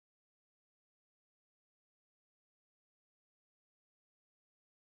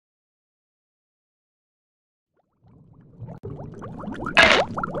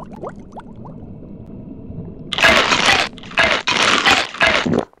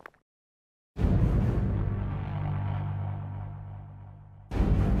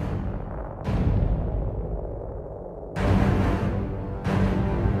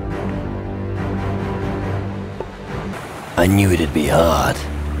I knew it'd be hard.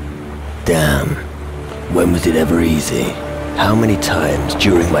 Damn, when was it ever easy? How many times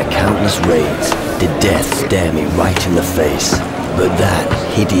during my countless raids did death stare me right in the face? But that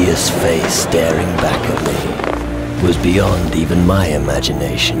hideous face staring back at me was beyond even my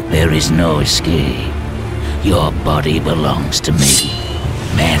imagination. There is no escape. Your body belongs to me.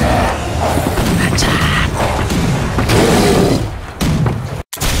 Men, attack!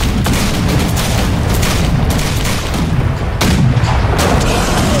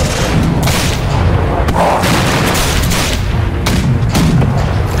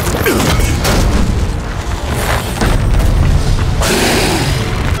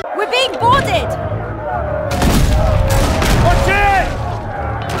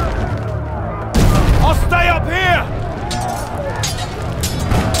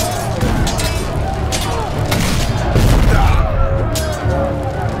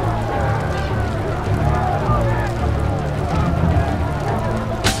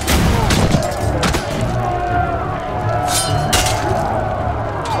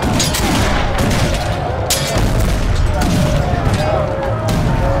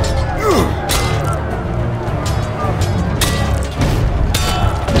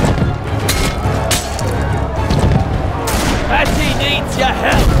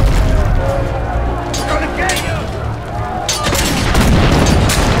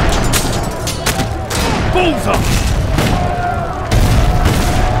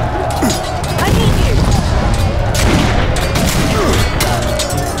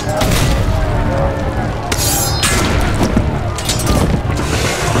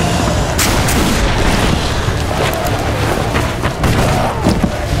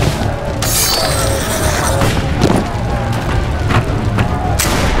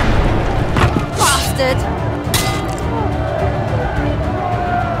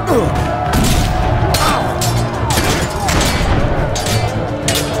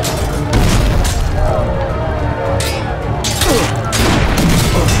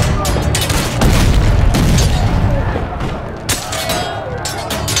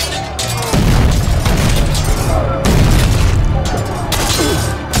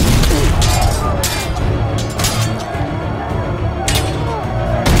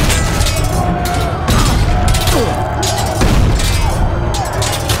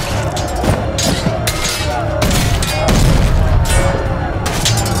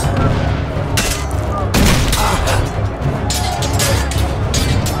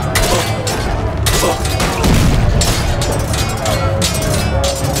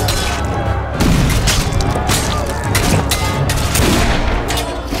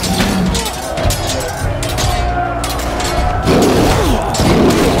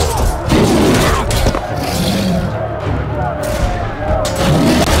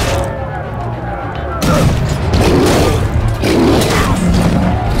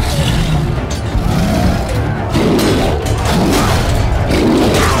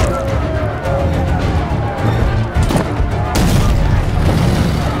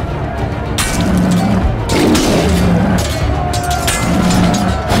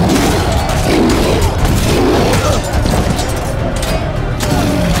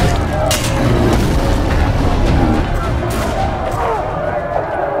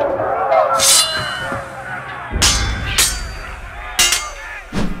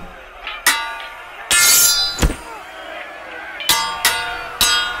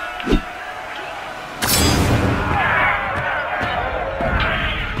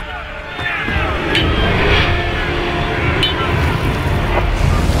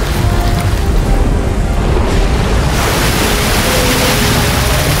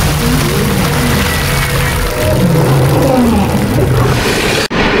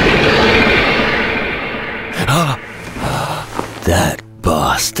 That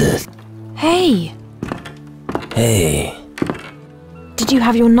bastard. Hey! Hey. Did you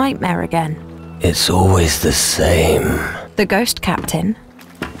have your nightmare again? It's always the same. The ghost captain?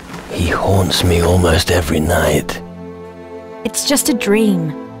 He haunts me almost every night. It's just a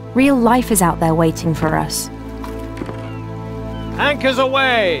dream. Real life is out there waiting for us. Anchors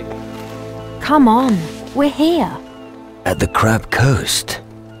away! Come on, we're here. At the Crab Coast?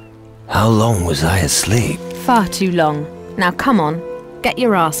 How long was I asleep? Far too long. Now come on, get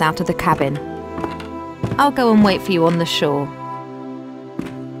your ass out of the cabin. I'll go and wait for you on the shore.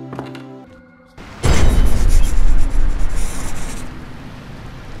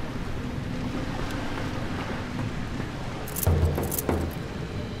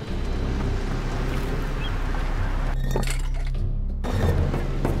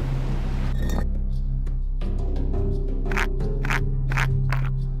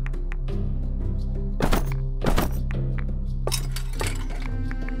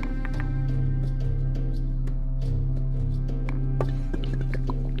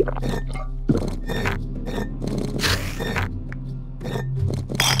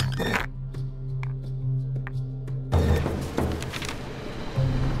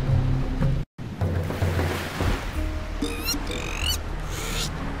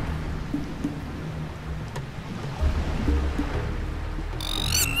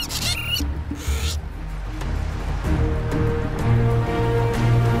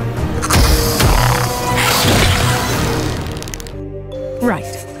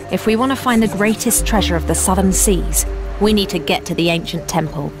 Right. If we want to find the greatest treasure of the southern seas, we need to get to the ancient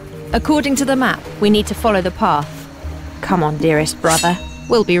temple. According to the map, we need to follow the path. Come on, dearest brother.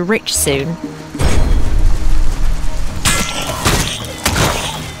 We'll be rich soon.